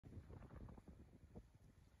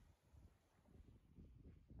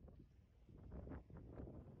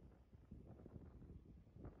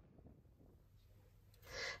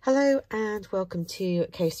Hello and welcome to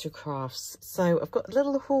Coaster Crafts. So I've got a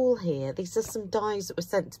little haul here. These are some dies that were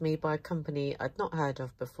sent to me by a company I'd not heard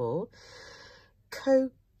of before.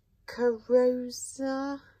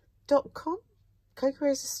 Cocarosa.com?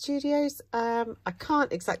 Cocarosa Studios. I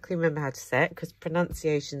can't exactly remember how to say it because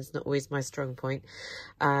pronunciation is not always my strong point.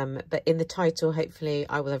 But in the title, hopefully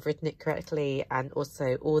I will have written it correctly, and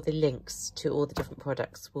also all the links to all the different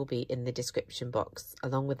products will be in the description box,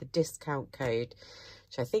 along with a discount code.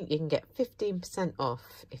 So I think you can get 15%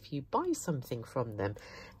 off if you buy something from them.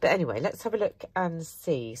 But anyway, let's have a look and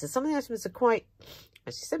see. So some of the items are quite,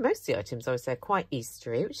 as you said, most of the items I would say are quite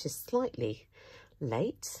Eastery, which is slightly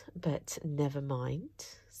late, but never mind.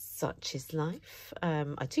 Such is life.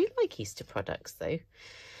 I do like Easter products though.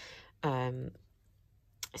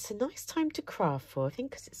 It's a nice time to craft for, I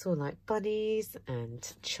think, because it's all like bunnies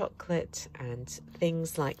and chocolate and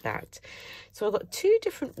things like that. So I've got two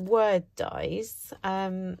different word dies.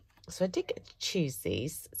 So I did get to choose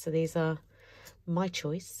these. So these are my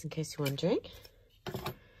choice, in case you're wondering.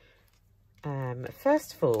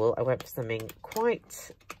 First of all, I went for something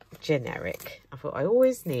quite generic. I thought I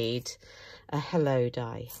always need a hello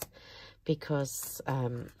die, because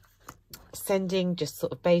sending just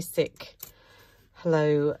sort of basic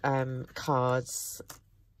hello cards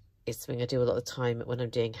is something I do a lot of the time when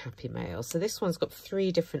I'm doing happy mail. So this one's got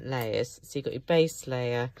 3 different layers. So you've got your base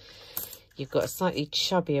layer, you've got a slightly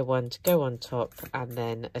chubbier one to go on top, and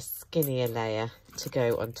then a skinnier layer to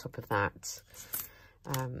go on top of that.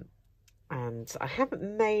 And I haven't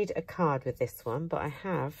made a card with this one, but I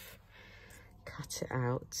have cut it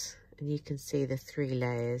out and you can see the 3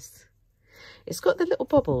 layers. It's got the little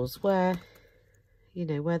bubbles where, you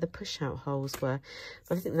know, where the push out holes were,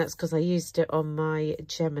 but I think that's because I used it on my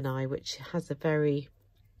Gemini, which has a very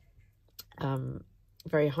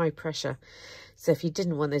very high pressure. So if you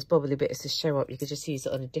didn't want those bubbly bits to show up, you could just use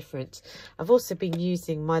it on a different. I've also been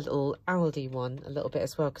using my little Aldi one a little bit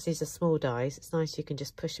as well, because these are small dies. It's nice, you can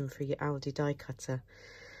just push them through your Aldi die cutter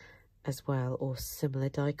as well, or similar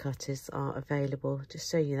die cutters are available. Just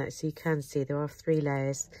showing you that so you can see there are 3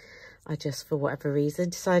 layers. I just, for whatever reason,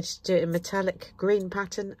 decided to do it in metallic green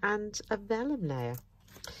pattern and a vellum layer.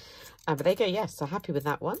 But there you go. Yes, so happy with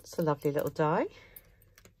that one. It's a lovely little die.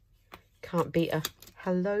 Can't beat a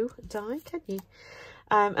hello die, can you?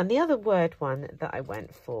 And the other word one that I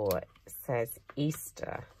went for says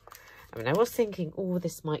Easter. I mean, I was thinking, oh,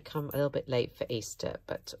 this might come a little bit late for Easter,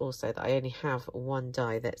 but also that I only have one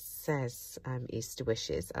die that says Easter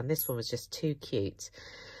wishes, and this one was just too cute.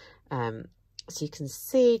 So you can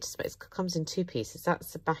see, just it comes in 2 pieces.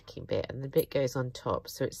 That's the backing bit, and the bit goes on top.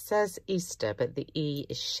 So it says Easter, but the E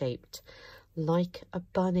is shaped like a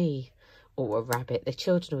bunny or a rabbit. The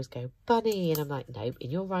children always go bunny, and I'm like, no,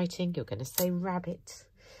 in your writing you're going to say rabbit.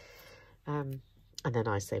 And then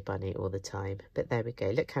I say bunny all the time. But there we go.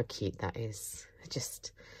 Look how cute that is. I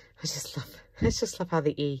just love how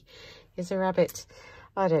the E is a rabbit.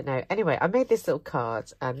 I don't know. Anyway, I made this little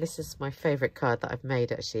card, and this is my favourite card that I've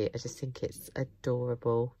made, actually. I just think it's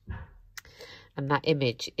adorable. And that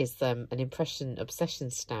image is an Impression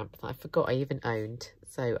Obsession stamp that I forgot I even owned.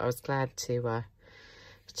 So I was glad to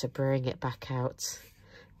bring it back out.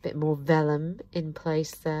 A bit more vellum in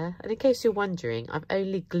place there. And in case you're wondering, I've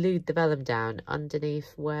only glued the vellum down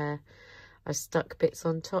underneath where I stuck bits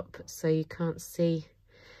on top, so you can't see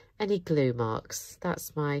any glue marks.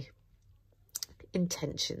 That's my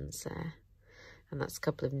intentions there. And that's a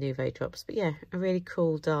couple of Nuvo drops. But yeah, a really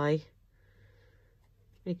cool die.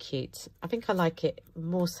 Really cute. I think I like it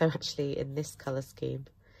more so actually in this colour scheme.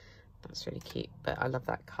 That's really cute. But I love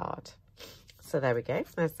that card. So there we go.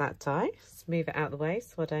 There's that die. Let's move it out of the way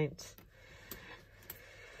so I don't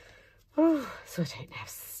have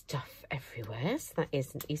stuff everywhere. So that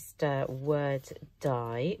is an Easter word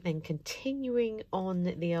die. Then continuing on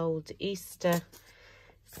the old Easter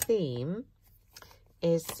theme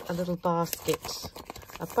is a little basket,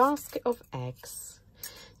 a basket of eggs.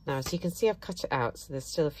 Now, as you can see, I've cut it out, so there's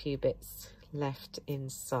still a few bits left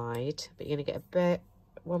inside, but you're going to get a bit,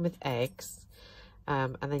 one with eggs,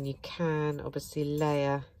 and then you can obviously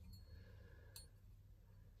layer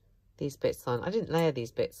these bits on. I didn't layer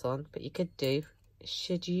these bits on, but you could do,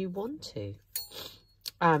 should you want to.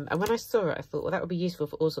 And when I saw it, I thought, well, that would be useful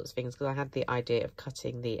for all sorts of things, because I had the idea of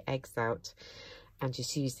cutting the eggs out and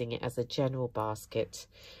just using it as a general basket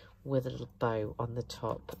with a little bow on the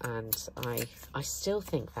top, and I still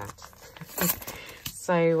think that.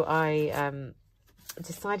 So I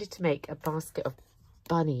decided to make a basket of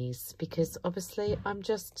bunnies, because obviously I'm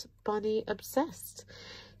just bunny obsessed.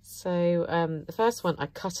 So the first one, I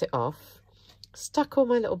cut it off stuck all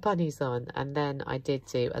my little bunnies on, and then I did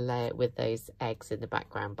do a layer with those eggs in the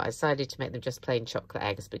background, but I decided to make them just plain chocolate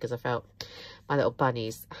eggs because I felt my little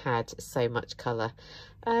bunnies had so much colour.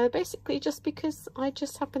 Basically just because I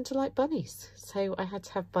just happen to like bunnies, so I had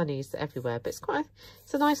to have bunnies everywhere. But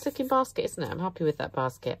it's a nice looking basket, isn't it? I'm happy with that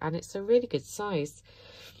basket, and it's a really good size.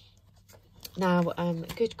 Now,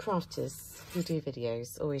 good crafters who do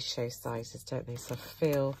videos always show sizes, don't they? So I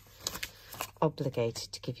feel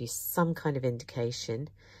obligated to give you some kind of indication.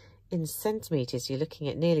 In centimetres, you're looking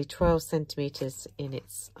at nearly 12 centimetres in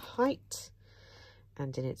its height,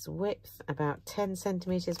 and in its width about 10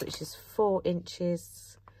 centimetres, which is 4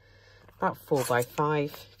 inches, about 4 by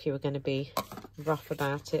 5 if you were going to be rough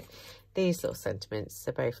about it. These little sentiments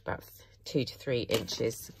are both about 2 to 3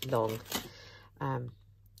 inches long,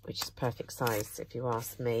 which is perfect size if you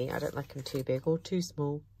ask me. I don't like them too big or too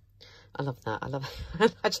small. I love that.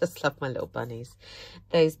 I just love my little bunnies.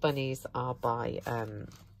 Those bunnies are by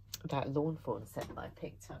that lawn fawn set that I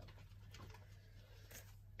picked up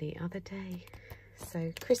the other day.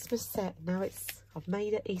 So Christmas set. Now I've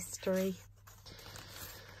made it Eastery.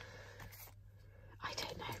 I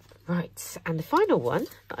don't know. Right, and the final one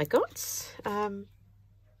that I got, and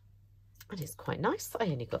it's quite nice. I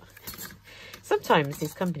only got. Sometimes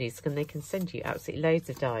these companies they can send you absolutely loads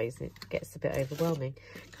of dies. It gets a bit overwhelming.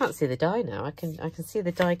 Can't see the die now. I can see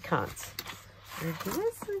the die cut.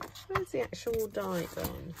 Where's the actual die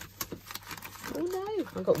gone? Oh no!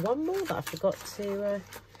 I've got one more that I forgot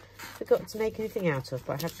to make anything out of,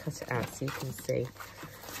 but I have cut it out so you can see.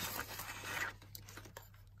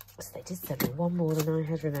 So they did send me one more than I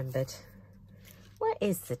had remembered. Where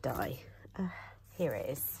is the die? Here it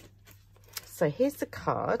is. So here's the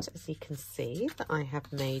card, as you can see, that I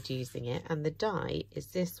have made using it, and the die is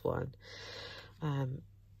this one, and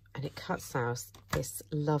it cuts out this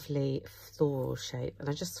lovely floral shape, and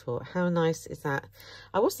I just thought, how nice is that?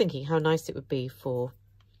 I was thinking how nice it would be for,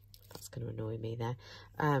 that's going to annoy me there,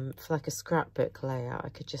 for like a scrapbook layout. I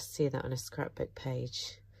could just see that on a scrapbook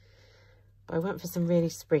page. But I went for some really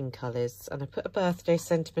spring colours, and I put a birthday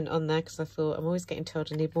sentiment on there because I thought I'm always getting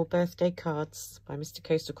told I need more birthday cards by Mr.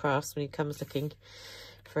 Coastal Crafts when he comes looking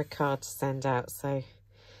for a card to send out. So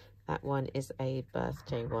that one is a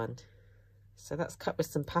birthday one. So that's cut with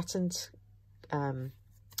some patterned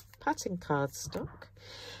cardstock.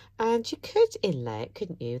 And you could inlay it,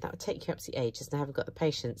 couldn't you? That would take you absolutely ages, and I haven't got the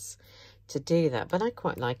patience to do that. But I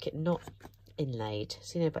quite like it not inlaid.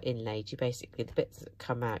 So you know about inlaid, you basically, the bits that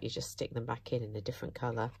come out, you just stick them back in a different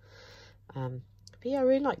colour. But yeah, I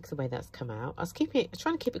really like the way that's come out. I was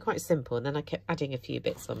trying to keep it quite simple, and then I kept adding a few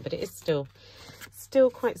bits on, but it is still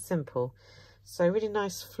quite simple. So really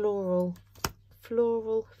nice floral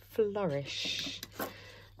flourish.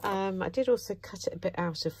 I did also cut it a bit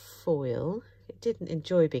out of foil. It didn't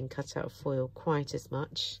enjoy being cut out of foil quite as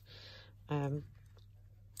much,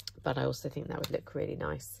 but I also think that would look really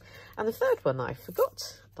nice. And the third one that I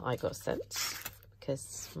forgot that I got sent,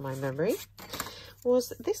 because my memory,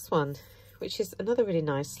 was this one, which is another really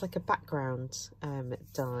nice, like a background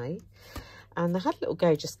die. And I had a little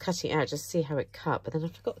go just cutting it out, just to see how it cut, but then I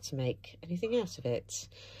forgot to make anything out of it.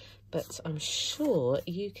 But I'm sure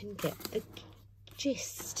you can get the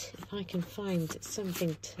gist if I can find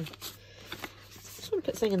something to... I just want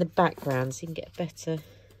to put something in the background so you can get a better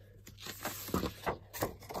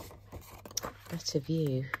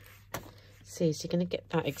view. See, so you're going to get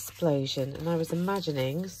that explosion. And I was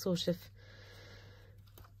imagining sort of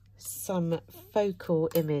some focal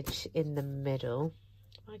image in the middle.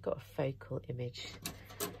 I got a focal image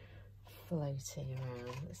floating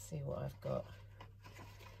around. Let's see what I've got.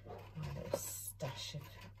 My little stash of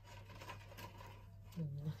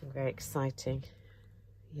nothing very exciting.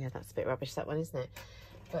 Yeah, that's a bit rubbish, that one, isn't it?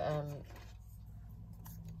 But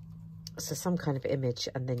so some kind of image,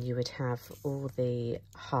 and then you would have all the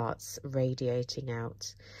hearts radiating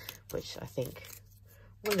out, which I think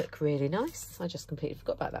will look really nice. I just completely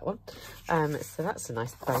forgot about that one. So that's a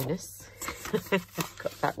nice bonus. I've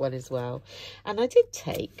got that one as well. And I did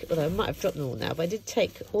take, although I might have dropped them all now, but I did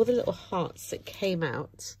take all the little hearts that came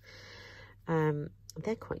out.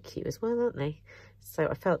 They're quite cute as well, aren't they? So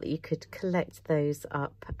I felt that you could collect those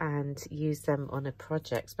up and use them on a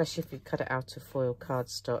project, especially if you cut it out of foil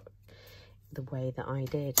cardstock the way that I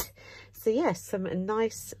did. So yes, some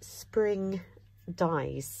nice spring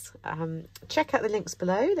dies. Check out the links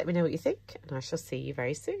below, let me know what you think, and I shall see you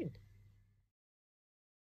very soon.